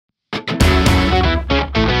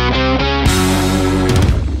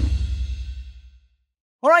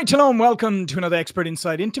Right, hello and welcome to another Expert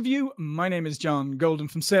Insight interview. My name is John Golden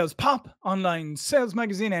from Sales Pop, online sales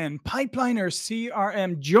magazine and Pipeliner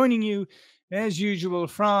CRM, joining you as usual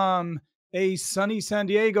from a sunny San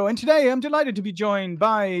Diego. And today I'm delighted to be joined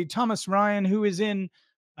by Thomas Ryan, who is in,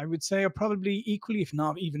 I would say, a probably equally, if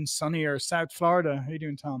not even sunnier, South Florida. How are you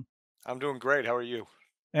doing, Tom? I'm doing great. How are you?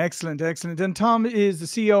 Excellent, excellent. And Tom is the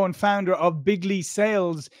CEO and founder of Bigly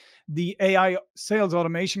Sales, the AI sales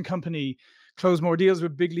automation company. Close more deals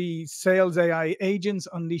with Bigly Sales AI agents,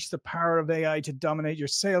 unleash the power of AI to dominate your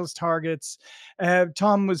sales targets.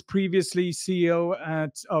 Tom was previously CEO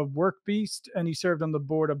of WorkBeast, and he served on the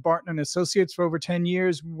board of Barton and Associates for over 10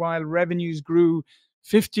 years, while revenues grew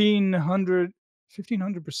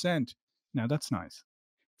 1,500%. Now that's nice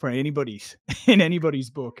for anybody's in anybody's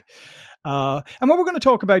book. And what we're going to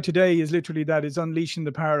talk about today is literally that is unleashing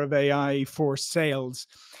the power of AI for sales.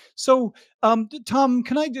 So, Tom,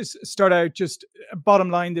 can I just start out just bottom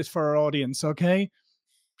line this for our audience? Okay,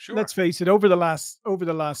 let's Sure. face it. Over the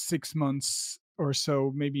last 6 months or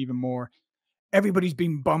so, maybe even more, everybody's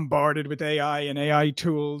been bombarded with AI and AI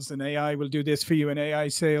tools, and AI will do this for you, and AI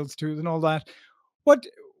sales tools, and all that. What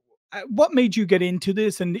what made you get into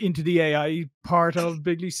this and into the AI part of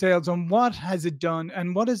Bigly Sales, and what has it done,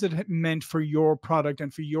 and what has it meant for your product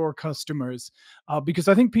and for your customers? Because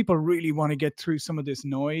I think people really want to get through some of this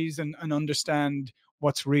noise and understand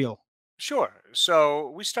what's real. Sure.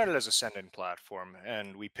 So we started as a send-in platform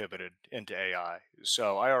and we pivoted into AI.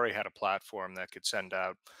 So I already had a platform that could send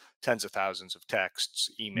out tens of thousands of texts,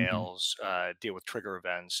 Hmm. emails, deal with trigger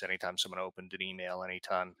events anytime someone opened an email,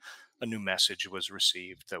 anytime a new message was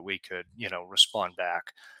received that we could, respond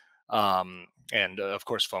back. And of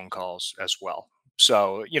course, phone calls as well.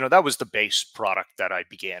 So, that was the base product that I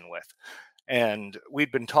began with. And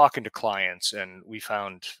we'd been talking to clients and we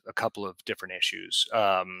found a couple of different issues,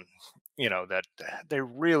 that they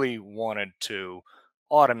really wanted to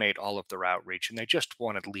automate all of their outreach and they just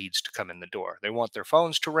wanted leads to come in the door. They want their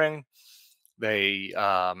phones to ring. They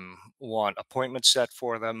want appointments set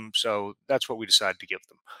for them. So that's what we decided to give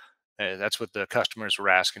them. That's what the customers were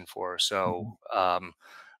asking for. So Hmm.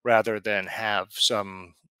 rather than have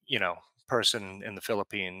some, person in the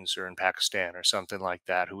Philippines or in Pakistan or something like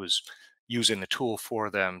that who was using the tool for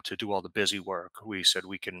them to do all the busy work, we said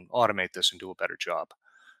we can automate this and do a better job.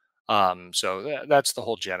 So that's the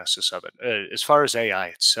whole genesis of it. As far as AI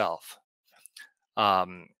itself,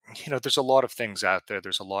 um, there's a lot of things out there.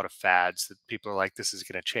 There's a lot of fads that people are like, this is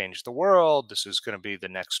going to change the world. This is going to be the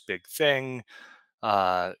next big thing.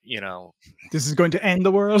 Uh, you know, This is going to end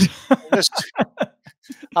the world. this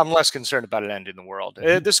I'm less concerned about it ending the world.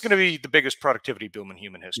 This is going to be the biggest productivity boom in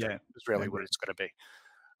human history. Yeah, Is I really what agree. it's going to be.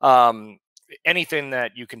 Um, Anything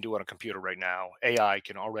that you can do on a computer right now, AI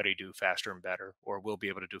can already do faster and better, or will be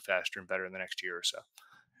able to do faster and better in the next year or so.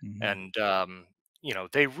 Hmm. And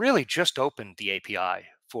they really just opened the API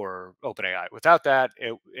for OpenAI. Without that,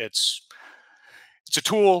 it's a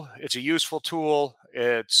tool. It's a useful tool.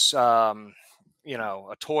 It's a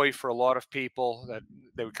toy for a lot of people that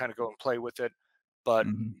they would kind of go and play with it. But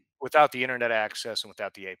Hmm. without the internet access and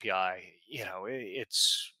without the API,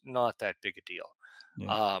 it's not that big a deal.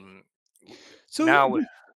 Yeah. Um, So now,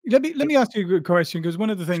 let me ask you a good question, because one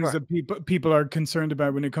of the things sure. that people are concerned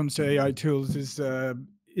about when it comes to AI tools is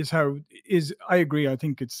how is I agree. I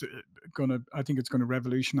think it's gonna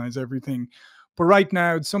revolutionize everything. But right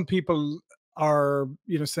now, some people are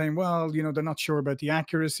saying, well, they're not sure about the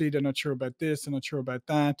accuracy, they're not sure about this, they're not sure about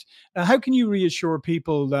that. How can you reassure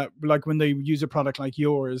people that, like, when they use a product like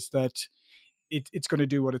yours, that it's going to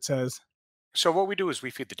do what it says? So what we do is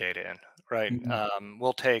we feed the data in, right? Mhm.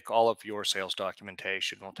 We'll take all of your sales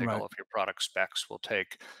documentation, we'll take Right. all of your product specs, we'll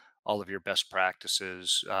take all of your best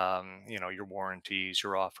practices, your warranties,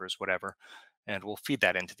 your offers, whatever, and we'll feed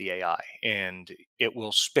that into the AI, and it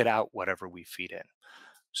will spit out whatever we feed in.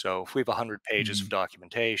 So if we have 100 pages of Mhm.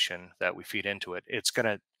 documentation that we feed into it, it's going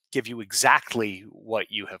to give you exactly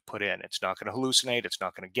what you have put in. It's not going to hallucinate. It's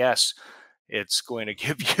not going to guess. It's going to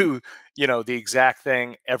give you, the exact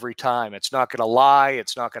thing every time. It's not going to lie.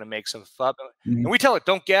 It's not going to make stuff up. And Mhm. we tell it,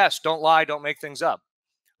 don't guess, don't lie, don't make things up,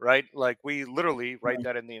 right? Like we literally write Right.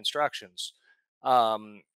 that in the instructions.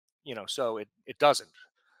 So it doesn't.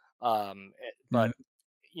 But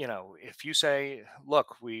Yeah. if you say,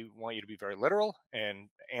 look, we want you to be very literal and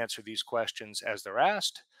answer these questions as they're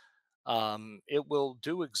asked, it will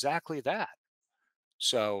do exactly that.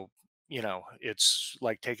 So, it's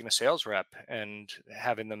like taking a sales rep and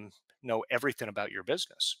having them know everything about your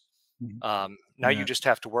business. Mhm. Now you Yeah. just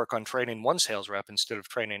have to work on training one sales rep instead of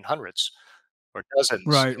training hundreds or dozens.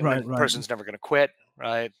 Right, And right, then the right. person's never going to quit,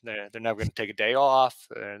 right? They're never going to take a day off.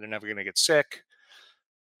 They're never going to get sick.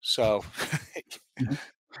 So Mhm.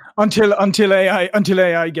 Until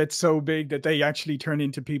AI gets so big that they actually turn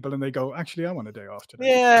into people and they go, "Actually, I want a day off today."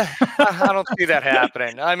 yeah, I don't see that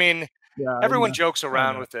happening. I mean, Yeah, I everyone know. jokes I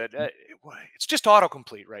around know. with it. It's just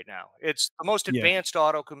autocomplete right now. It's the most Yeah. advanced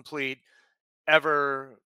autocomplete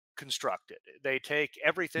ever constructed. They take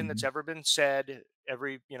everything that's Mhm. ever been said,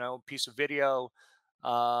 every piece of video,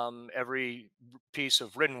 every piece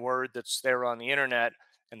of written word that's there on the internet,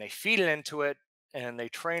 and they feed it into it, and they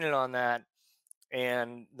train it on that,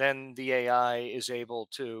 and then the AI is able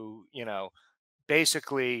to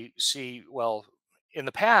basically see, well, in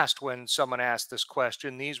the past when someone asked this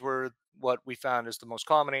question, these were what we found as the most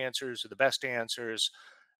common answers or the best answers,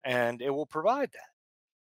 and it will provide that.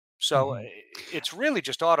 So Mhm. it's really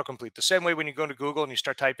just autocomplete. The same way when you go to Google and you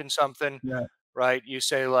start typing something, Yeah. right? You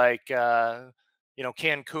say like, Cancun,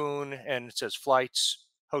 and it says flights,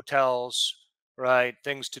 hotels, right?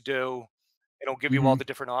 Things to do. It'll give you all Mhm. the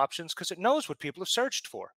different options because it knows what people have searched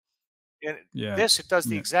for. And Yeah. this, it does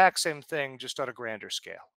the Yeah. exact same thing, just on a grander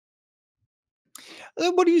scale.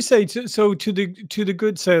 What do you say to the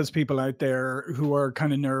good salespeople out there who are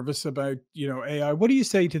kind of nervous about AI? What do you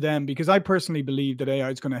say to them? Because I personally believe that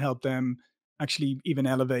AI is going to help them actually even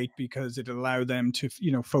elevate because it'll allow them to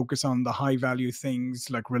focus on the high value things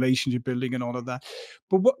like relationship building and all of that.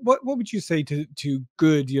 But what would you say to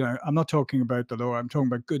good? I'm not talking about the low. I'm talking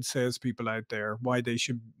about good salespeople out there. Why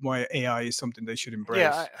AI is something they should Yeah,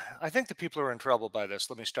 embrace. I think the people who are in trouble by this,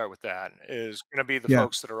 let me start with that, is going to be the Yeah.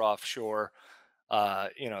 folks that are offshore.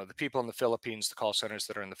 The people in the Philippines, the call centers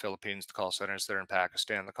that are in the Philippines, the call centers that are in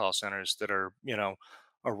Pakistan, the call centers that are,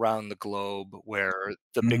 around the globe, where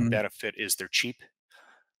the big Hmm. benefit is they're cheap.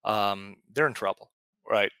 They're in trouble,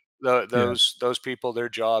 right? Yeah. Those people, their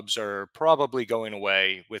jobs are probably going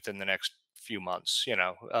away within the next few months.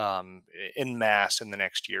 In mass in the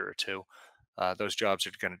next year or two, those jobs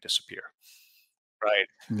are going to disappear, right?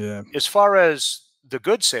 Yeah. As far as the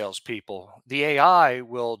good salespeople, the AI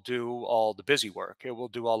will do all the busy work. It will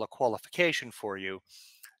do all the qualification for you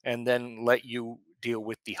and then let you deal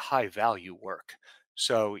with the high value work.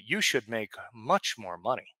 So you should make much more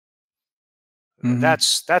money. Hmm.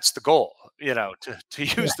 That's the goal, to Yeah.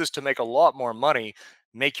 use this to make a lot more money,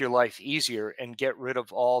 make your life easier, and get rid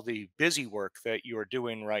of all the busy work that you are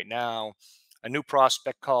doing right now. A new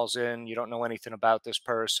prospect calls in, you don't know anything about this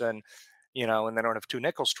person, and they don't have two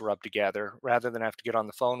nickels to rub together. Rather than have to get on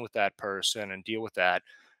the phone with that person and deal with that,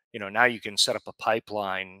 now you can set up a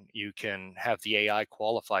pipeline. You can have the AI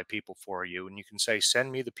qualify people for you, and you can say,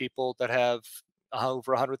 send me the people that have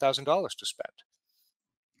over $100,000 to spend.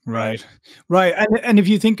 Right. Right. Right. And if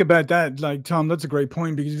you think about that, like Tom, that's a great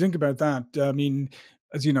point because you think about that. I mean,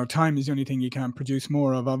 as you know, time is the only thing you can't produce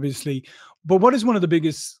more of, obviously. But what is one of the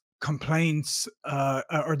biggest complaints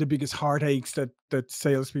or the biggest heartaches that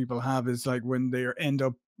salespeople have is like when they end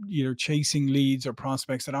up, chasing leads or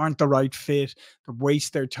prospects that aren't the right fit, that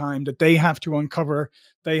waste their time, that they have to uncover.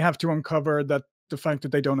 They have to uncover that the fact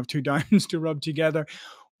that they don't have two diamonds to rub together,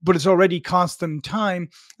 but it's already cost them time,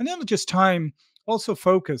 and not just time, also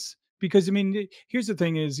focus. Because I mean, here's the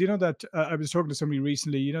thing: is that I was talking to somebody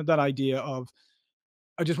recently. That idea of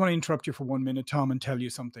I just want to interrupt you for 1 minute, Tom, and tell you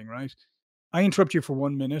something. Right? I interrupt you for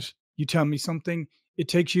 1 minute. You tell me something. It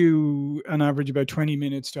takes you an average about 20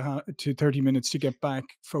 minutes to 30 minutes to get back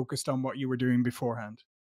focused on what you were doing beforehand,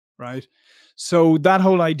 right? So that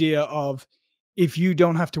whole idea of if you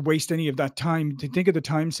don't have to waste any of that time, to think of the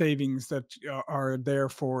time savings that are there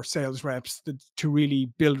for sales reps to really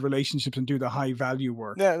build relationships and do the high value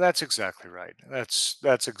work. Yeah, that's exactly right.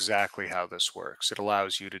 That's exactly how this works. It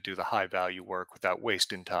allows you to do the high value work without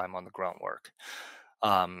wasting time on the grunt work.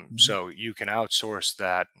 Mhm. So you can outsource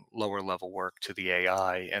that lower level work to the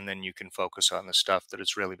AI, and then you can focus on the stuff that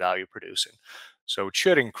is really value producing. So it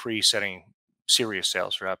should increase any serious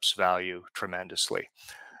sales reps' value tremendously.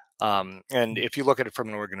 And if you look at it from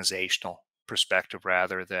an organizational perspective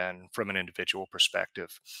rather than from an individual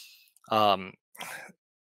perspective, um,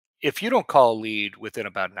 if you don't call a lead within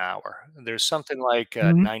about an hour, there's something like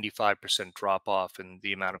a Mhm. 95% drop off in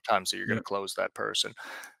the amount of times that you're going Yeah. to close that person.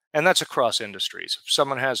 And that's across industries. If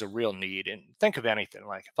someone has a real need, and think of anything,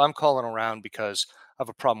 like if I'm calling around because I have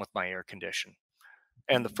a problem with my air condition,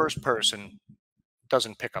 and the first person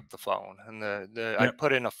doesn't pick up the phone, and I Yeah.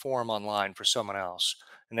 put in a form online for someone else,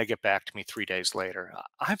 and they get back to me 3 days later.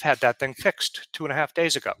 I've had that thing fixed 2.5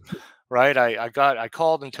 days ago, right? I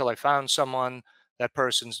called until I found someone. That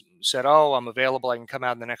person said, "Oh, I'm available. I can come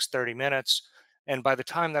out in the next 30 minutes." And by the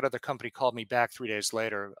time that other company called me back 3 days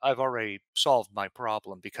later, I've already solved my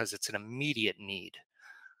problem because it's an immediate need.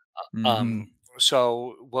 Hmm. Um,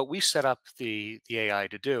 So what we set up the AI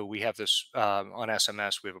to do, we have this on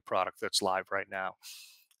SMS. We have a product that's live right now,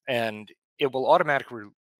 and it will automatically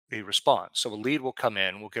respond. So a lead will come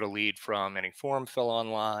in. We'll get a lead from any form fill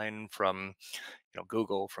online, from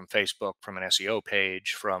Google, from Facebook, from an SEO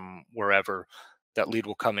page, from wherever. That lead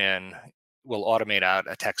will come in. We'll automate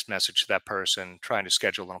out a text message to that person, trying to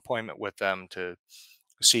schedule an appointment with them to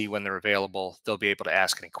see when they're available. They'll be able to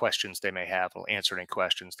ask any questions they may have. We'll answer any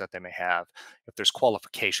questions that they may have. If there's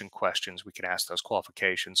qualification questions, we can ask those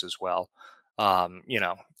qualifications as well. Um, you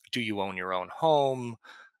know, do you own your own home?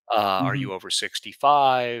 Are Mhm. you over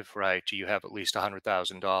 65? Right? Do you have at least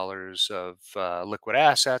 $100,000 of liquid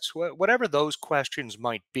assets? Whatever those questions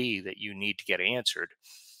might be that you need to get answered,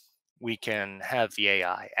 we can have the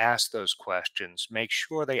AI ask those questions, make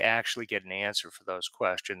sure they actually get an answer for those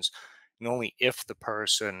questions. And only if the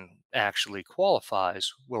person actually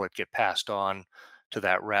qualifies will it get passed on to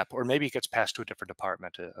that rep, or maybe it gets passed to a different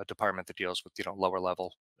department, a department that deals with lower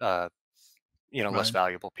level, less Right.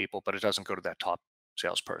 valuable people, but it doesn't go to that top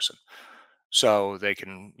salesperson. So they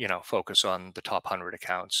can focus on the top 100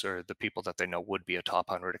 accounts, or the people that they know would be a top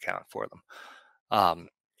 100 account for them. Um,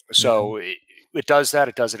 Yeah. so it does that.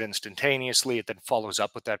 It does it instantaneously. It then follows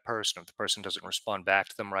up with that person. If the person doesn't respond back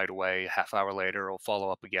to them right away, half hour later, it'll follow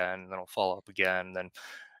up again. Then it'll follow up again. Then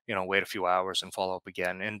wait a few hours and follow up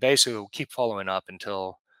again. And basically, we'll keep following up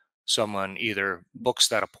until someone either books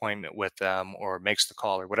that appointment with them or makes the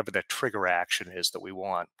call, or whatever that trigger action is that we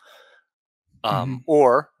want. Mhm.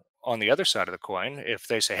 Or on the other side of the coin, if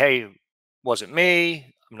they say, "Hey, wasn't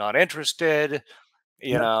me. I'm not interested,"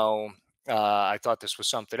 you Yep. know, I thought this was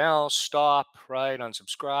something else. Stop, right?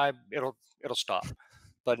 Unsubscribe. It'll stop.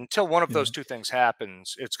 But until one of Yeah. those two things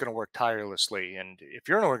happens, it's going to work tirelessly. And if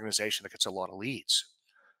you're an organization that gets a lot of leads,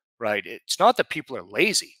 right? It's not that people are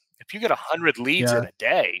lazy. If you get 100 leads Yeah. in a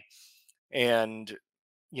day, and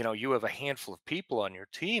you have a handful of people on your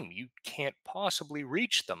team, you can't possibly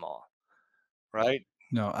reach them all, right?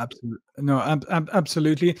 No, absolutely. No,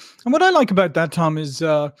 absolutely. And what I like about that, Tom, is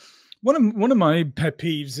one of my pet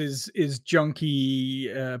peeves is junky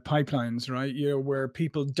pipelines, right? Where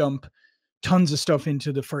people dump tons of stuff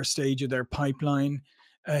into the first stage of their pipeline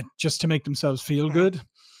just to make themselves feel Mhm. good.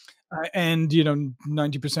 And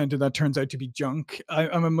 90% of that turns out to be junk.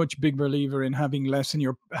 I'm a much big believer in having less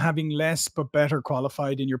but better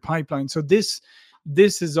qualified in your pipeline. So this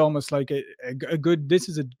is almost like a good this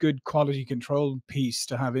is a good quality control piece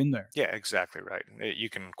to have in there. Yeah, exactly right. You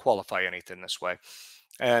can qualify anything this way.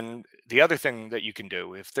 And the other thing that you can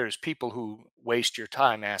do, if there's people who waste your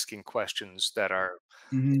time asking questions that are,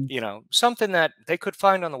 Hmm. something that they could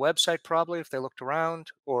find on the website probably if they looked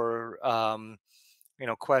around, or,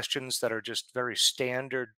 questions that are just very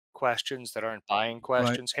standard questions that aren't buying Right.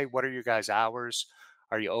 questions. Hey, what are your guys' hours?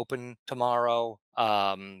 Are you open tomorrow?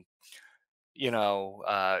 Do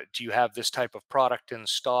you have this type of product in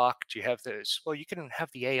stock? Do you have this? Well, you can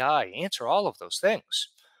have the AI answer all of those things,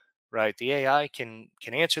 right? The AI can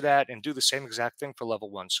answer that and do the same exact thing for level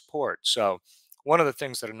one support. So one of the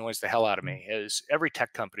things that annoys the hell out of me is every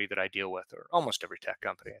tech company that I deal with, or almost every tech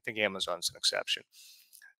company, I think Amazon's an exception.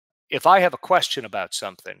 If I have a question about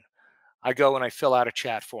something, I go and I fill out a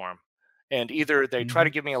chat form, and either they try to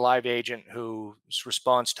Hmm. give me a live agent whose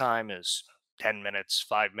response time is 10 minutes,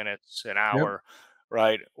 5 minutes, an Yep. hour,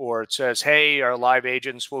 right? Or it says, "Hey, our live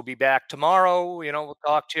agents will be back tomorrow. We'll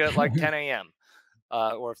talk to you at like 10 a.m."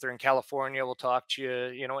 Or if they're in California, we'll talk to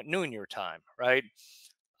you, at noon your time, right?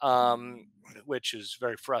 um, which is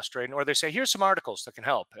very frustrating. Or they say, "Here's some articles that can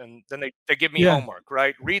help," and then they give me Yeah. homework,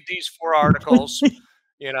 right? Read these 4 articles,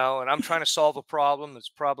 and I'm trying to solve a problem that's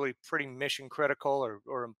probably pretty mission critical,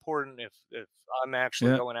 or important, if I'm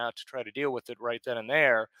actually Yeah. going out to try to deal with it right then and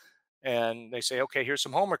there. And they say, "Okay, here's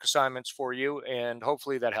some homework assignments for you, and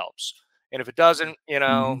hopefully that helps." And if it doesn't,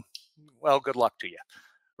 Hmm. well, good luck to you,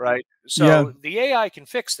 right? Yeah. So the AI can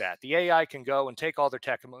fix that. The AI can go and take all their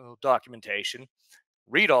technical documentation,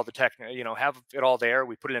 read all the tech, have it all there.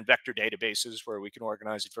 We put it in vector databases where we can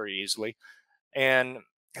organize it very easily. And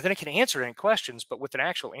then it can answer any questions, but with an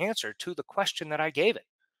actual answer to the question that I gave it.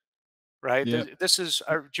 Right. Yeah. This is,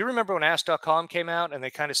 do you remember when Ask.com came out and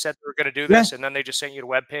they kind of said they were going to do Yeah. this, and then they just sent you to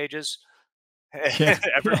web pages? Yeah.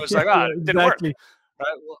 Everyone Yeah. was Yeah. like, Yeah. "Ah, it didn't work." Exactly.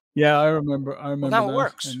 Right. Well, Yeah. I remember now it that.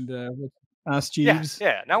 works. And Ask Yeah. Jeeves,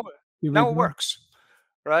 Yeah. Now, the now it original. works.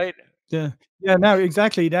 Right. Yeah. Yeah, no,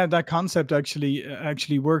 exactly. That concept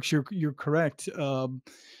actually works. You're correct.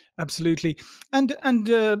 Absolutely. And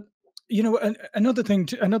another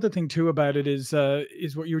thing too about it is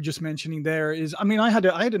what you were just mentioning there is, I mean, I had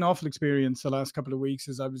an awful experience the last couple of weeks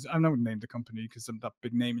as I'm not going to name the company because I'm that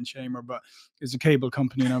big name and shamer, but it's a cable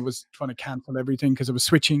company and I was trying to cancel everything because I was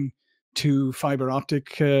switching to fiber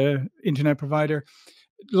optic internet provider.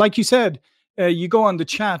 Like you said, you go on the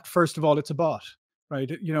chat. First of all, it's a bot,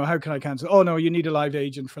 right? How can I cancel? Oh no, you need a live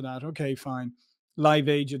agent for that. Okay, fine. Live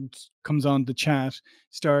agent comes on the chat.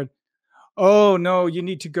 Start. Oh no, you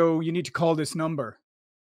need to call this number.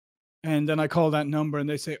 And then I call that number and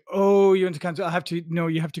they say, oh, you want to cancel? I have to, no,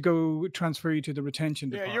 you have to go transfer you to the retention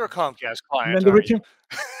Yeah, you're a department. Comcast And then client, the aren't you? return,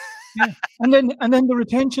 yeah. And then the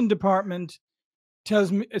retention department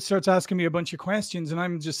tells me, it starts asking me a bunch of questions. And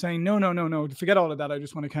I'm just saying, no, no, no, no, forget all of that. I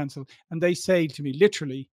just want to cancel. And they say to me,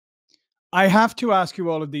 literally, I have to ask you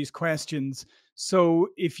all of these questions. So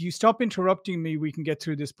if you stop interrupting me, we can get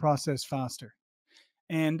through this process faster.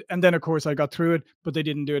 And then of course I got through it, but they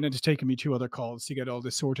didn't do it. And it's taken me two other calls to get all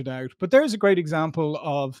this sorted out. But there's a great example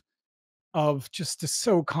of just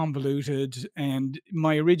so convoluted. And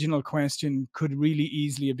my original question could really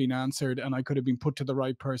easily have been answered, and I could have been put to the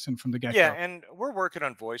right person from the get Yeah, go. and we're working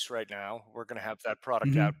on voice right now. We're going to have that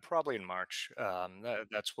product out Hmm. probably in March.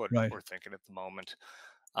 That's what Right. we're thinking at the moment.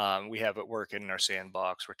 We have it working in our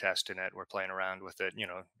sandbox. We're testing it. We're playing around with it.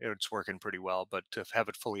 It's working pretty well. But to have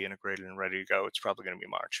it fully integrated and ready to go, it's probably going to be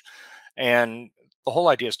March. And the whole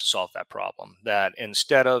idea is to solve that problem. That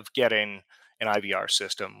instead of getting an IVR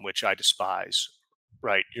system, which I despise,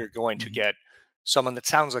 right, you're going to Hmm. get someone that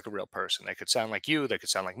sounds like a real person. They could sound like you. They could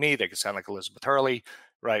sound like me. They could sound like Elizabeth Hurley.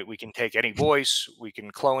 Right. We can take any voice. We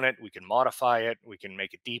can clone it. We can modify it. We can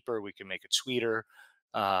make it deeper. We can make it sweeter.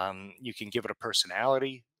 You can give it a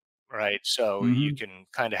personality, right? So you Hmm. can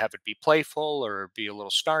kind of have it be playful or be a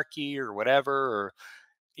little snarky or whatever, or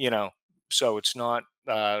you know. So it's not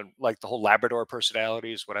like the whole Labrador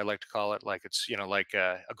personality is what I like to call it. Like it's like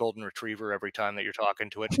a golden retriever every time that you're talking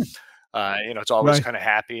to it. It's always Right. kind of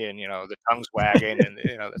happy and the tongue's wagging, and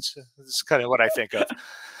that's kind of what I think of.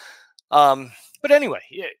 Um, but anyway,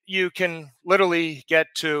 you can literally get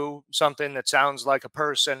to something that sounds like a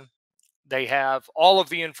person. They have all of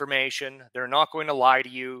the information. They're not going to lie to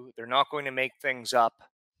you. They're not going to make things up.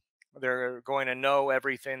 They're going to know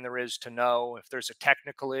everything there is to know. If there's a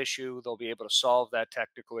technical issue, they'll be able to solve that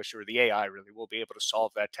technical issue, or the AI really will be able to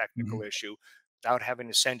solve that technical Hmm. issue without having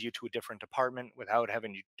to send you to a different department, without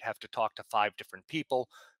having you have to talk to five different people,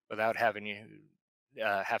 without having you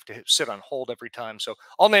have to sit on hold every time. So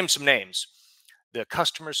I'll name some names. The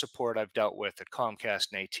customer support I've dealt with at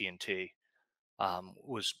Comcast and AT&T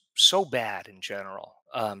was so bad in general.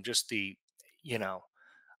 Just you know,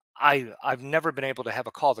 I've never been able to have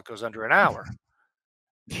a call that goes under an hour,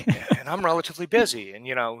 and I'm relatively busy, and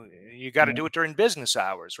you got to Yeah. do it during business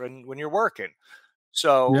hours when you're working.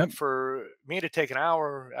 So Yep. for me to take an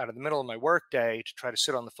hour out of the middle of my workday to try to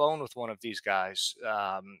sit on the phone with one of these guys,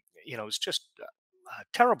 it's just a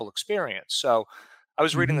terrible experience. So I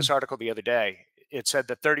was reading Hmm. this article the other day. It said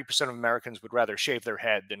that 30% of Americans would rather shave their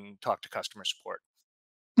head than talk to customer support.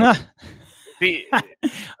 The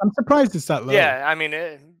I'm surprised it's that low. Yeah, I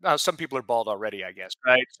mean, some people are bald already, I guess,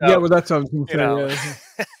 right? Yeah, So, well, that's what I was going to you say. know,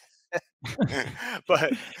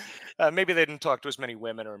 Yeah. but maybe they didn't talk to as many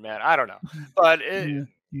women or men. I don't know, but Yeah.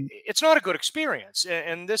 Mm. it's not a good experience.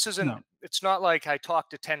 And this isn't. No. It's not like I talk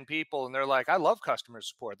to 10 people and they're like, "I love customer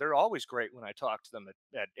support." They're always great when I talk to them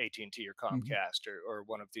at AT&T or Mhm. Comcast or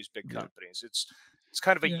one of these big Yeah. companies. It's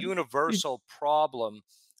kind of a Yeah. It, universal problem.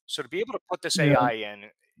 So to be able to put this yeah. AI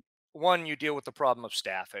in, one, you deal with the problem of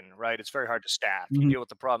staffing, right? It's very hard to staff. You Mhm. deal with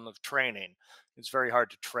the problem of training. It's very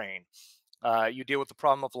hard to train. You deal with the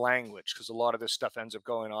problem of language because a lot of this stuff ends up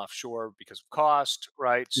going offshore because of cost,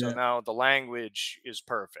 right? So Yeah. now the language is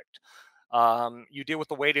perfect. You deal with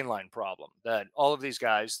the waiting line problem that all of these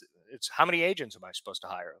guys, it's how many agents am I supposed to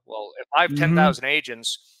hire? Well, if I have Mhm. 10,000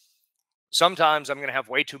 agents, sometimes I'm going to have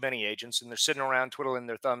way too many agents and they're sitting around twiddling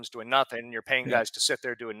their thumbs doing nothing. And you're paying Yeah. guys to sit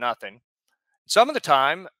there doing nothing. Some of the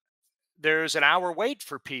time, there's an hour wait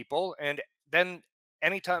for people, and then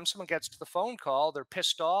anytime someone gets to the phone call, they're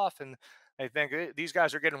pissed off and they think these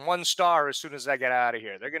guys are getting 1 star as soon as I get out of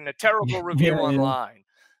here. They're getting a terrible Yeah, review yeah. online.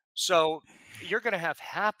 So you're going to have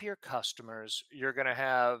happier customers. You're going to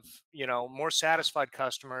have more satisfied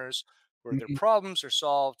customers where their Mhm. problems are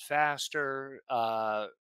solved faster,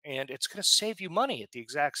 and it's going to save you money at the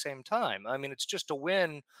exact same time. I mean, it's just a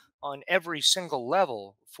win on every single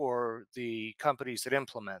level for the companies that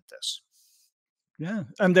implement this. Yeah,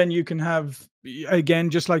 and then you can have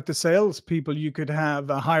again, just like the salespeople, you could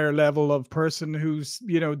have a higher level of person who's,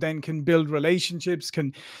 then can build relationships,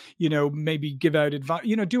 can, maybe give out advice,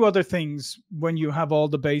 do other things when you have all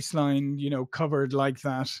the baseline, covered like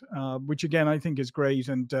that. Which again, I think is great.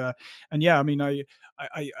 And yeah, I mean,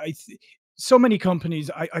 so many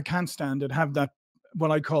companies I can't stand it have that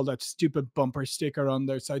what I call that stupid bumper sticker on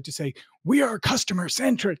their side to say we are customer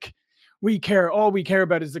centric, we care, all we care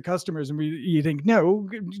about is the customers, and you think no,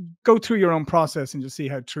 go through your own process and just see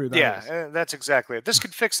how true that is. Yeah, that's exactly it. This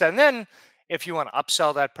could fix that. And then if you want to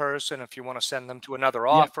upsell that person, if you want to send them to another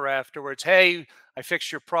Yeah. offer afterwards, hey, I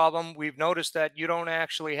fixed your problem. We've noticed that you don't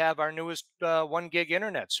actually have our newest 1 gig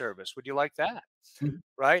internet service. Would you like that? Mhm.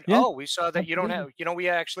 Right? Yeah, Oh, we saw that you don't absolutely. have, we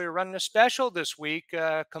actually are running a special this week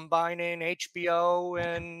combining HBO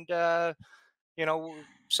and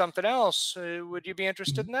something else. Would you be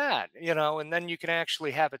interested Mhm. in that? And then you can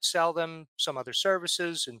actually have it sell them some other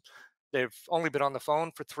services, and they've only been on the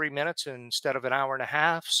phone for 3 minutes instead of an hour and a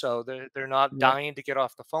half, so they're not Yeah, dying to get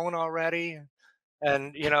off the phone already.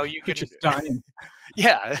 And you they're can, just dying,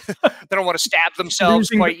 yeah, they don't want to stab themselves losing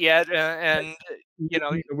quite yet, and you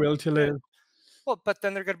know, the will to yeah, live. well, but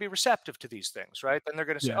then they're going to be receptive to these things, right? Then they're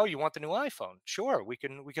going to say, Yeah. "Oh, you want the new iPhone? Sure, we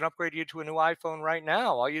can upgrade you to a new iPhone right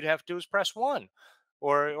now. All you'd have to do is press one,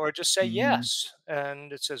 or just say Mhm. yes."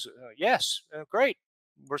 And it says, "Yes, great.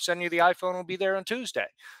 We're sending you the iPhone. Will be there on Tuesday."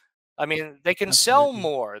 I mean, they can sell Absolutely.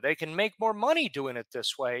 more. They can make more money doing it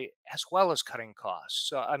this way, as well as cutting costs.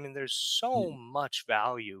 So, I mean, there's Yeah, so much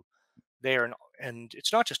value there, and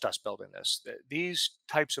it's not just us building this. These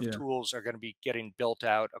types of yeah, tools are going to be getting built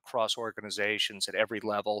out across organizations at every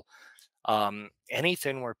level.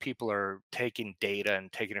 Anything where people are taking data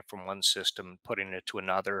and taking it from one system, putting it to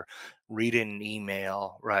another, reading an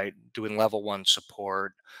email, right, doing level one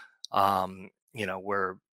support,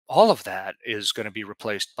 where all of that is going to be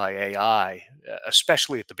replaced by AI,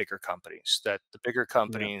 especially at the bigger companies. That the bigger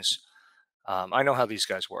yeah. companies, I know how these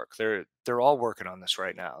guys work. They're all working on this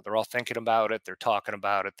right now. They're all thinking about it. They're talking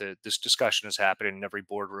about it. This discussion is happening in every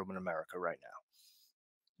boardroom in America right now.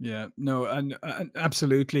 Yeah, no, and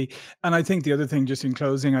absolutely. And I think the other thing, just in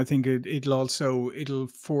closing, I think it'll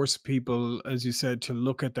force people, as you said, to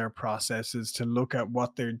look at their processes, to look at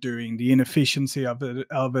what they're doing, the inefficiency of it,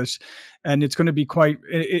 and it's going to be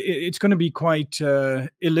it's going to be quite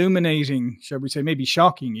illuminating, shall we say, maybe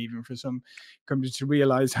shocking even for some companies to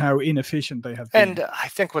realize how inefficient they have And been. I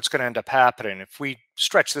think what's going to end up happening if we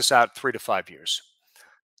stretch this out 3 to 5 years,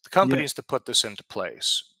 the Yeah, companies that put this into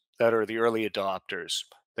place, that are the early adopters,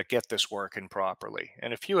 that get this working properly.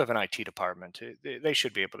 And if you have an IT department, they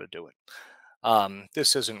should be able to do it.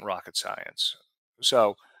 This isn't rocket science.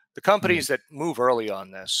 So the yeah, companies that move early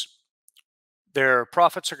on this, their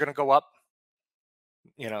profits are going to go up.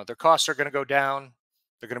 Their costs are going to go down.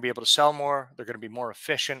 They're going to be able to sell more. They're going to be more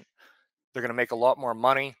efficient. They're going to make a lot more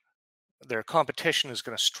money. Their competition is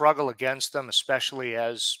going to struggle against them, especially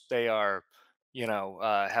as they are,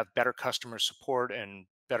 have better customer support and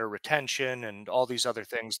better retention and all these other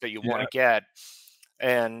things that you want yeah, to get.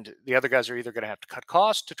 And the other guys are either going to have to cut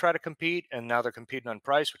costs to try to compete, and now they're competing on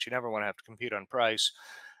price, which you never want to have to compete on price,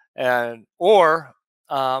 and or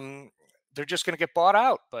um, they're just going to get bought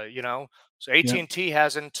out. But so yeah, AT&T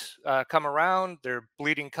hasn't come around. They're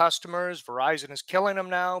bleeding customers. Verizon is killing them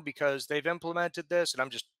now because they've implemented this, and I'm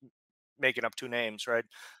just making up two names, right?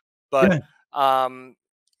 But yeah, um,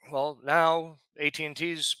 well, now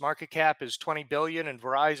AT&T's market cap is 20 billion and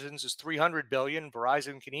Verizon's is 300 billion.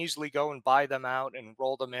 Verizon can easily go and buy them out and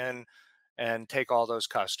roll them in and take all those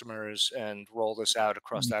customers and roll this out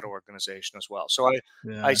across that organization as well. So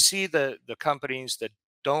I yeah, see the companies that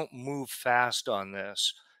don't move fast on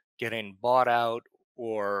this getting bought out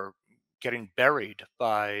or getting buried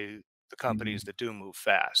by the companies mhm, that do move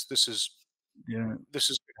fast. yeah. This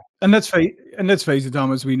is And let's face it,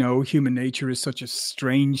 Tom, as we know, human nature is such a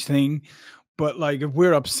strange thing. But like if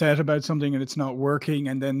we're upset about something and it's not working,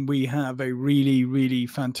 and then we have a really, really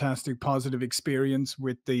fantastic positive experience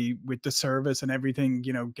with the service and everything,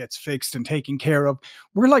 gets fixed and taken care of,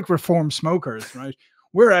 we're like reformed smokers, right?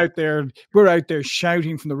 We're out there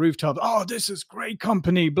shouting from the rooftop, oh, this is great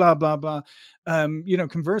company, blah, blah, blah.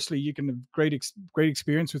 Conversely, you can have great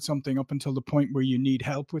experience with something up until the point where you need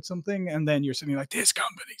help with something, and then you're sitting like, this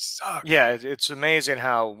company sucks. Yeah, it's amazing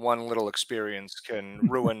how one little experience can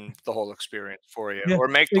ruin the whole experience for you Yeah, or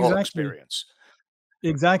make the whole exactly. experience.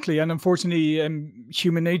 Exactly, and unfortunately,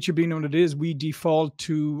 human nature being what it is, we default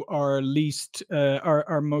to our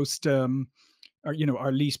most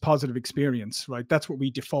our least positive experience, right? That's what we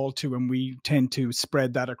default to, and we tend to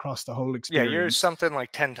spread that across the whole Yeah, you're experience. something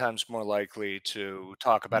like 10 times more likely to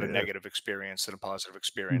talk about a Yeah. negative experience than a positive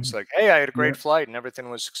experience. Mhm. Like, "Hey, I had a Yeah. great flight and everything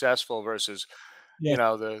was successful," versus, Yes.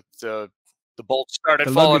 the bolt started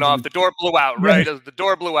The falling luggage off, was the door blew out, yeah. right? The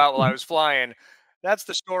door blew out while I was flying. That's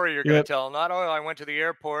the story you're gonna Yep. tell, not, "Oh, I went to the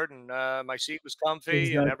airport and, my seat was comfy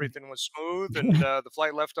and Exactly. everything was smooth and, the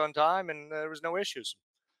flight left on time and there was no issues."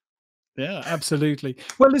 Yeah, absolutely.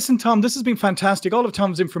 Well, listen, Tom, this has been fantastic. All of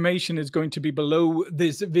Tom's information is going to be below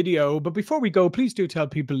this video. But before we go, please do tell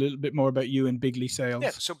people a little bit more about you and Bigley Yeah,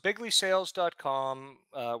 Sales. so bigleysales.com,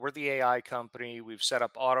 we're the AI company. We've set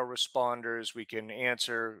up autoresponders. We can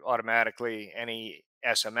answer automatically any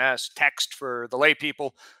SMS, text for the lay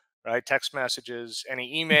people, right? Text messages,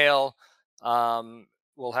 any email. Um,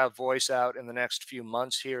 we'll have voice out in the next few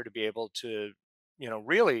months here to be able to,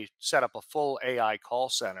 really set up a full AI call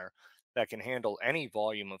center that can handle any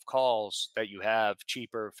volume of calls that you have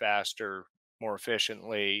cheaper, faster, more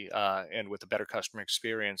efficiently, and with a better customer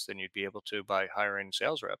experience than you'd be able to by hiring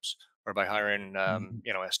sales reps or by hiring, Mhm.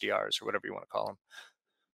 SDRs or whatever you want to call them.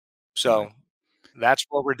 Right. So that's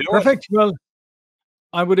what we're doing. Perfect. Well,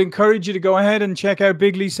 I would encourage you to go ahead and check out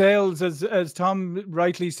Bigley Sales, as Tom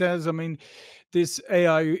rightly says. I mean, this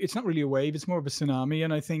AI, it's not really a wave; it's more of a tsunami.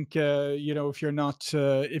 And I think if you're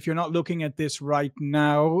not looking at this right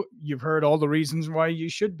now, you've heard all the reasons why you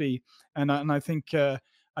should be. And I think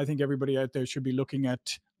everybody out there should be looking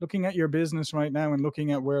at your business right now and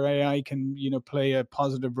looking at where AI can play a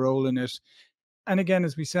positive role in it. And again,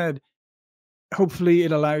 as we said, hopefully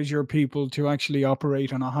it allows your people to actually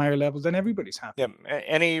operate on a higher level, then everybody's Yeah, happy.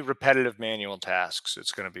 any repetitive manual tasks,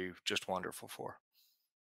 it's going to be just wonderful for.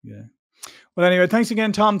 Yeah. Well, anyway, thanks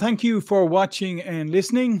again, Tom. Thank you for watching and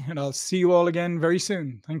listening, and I'll see you all again very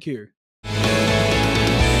soon. Thank you.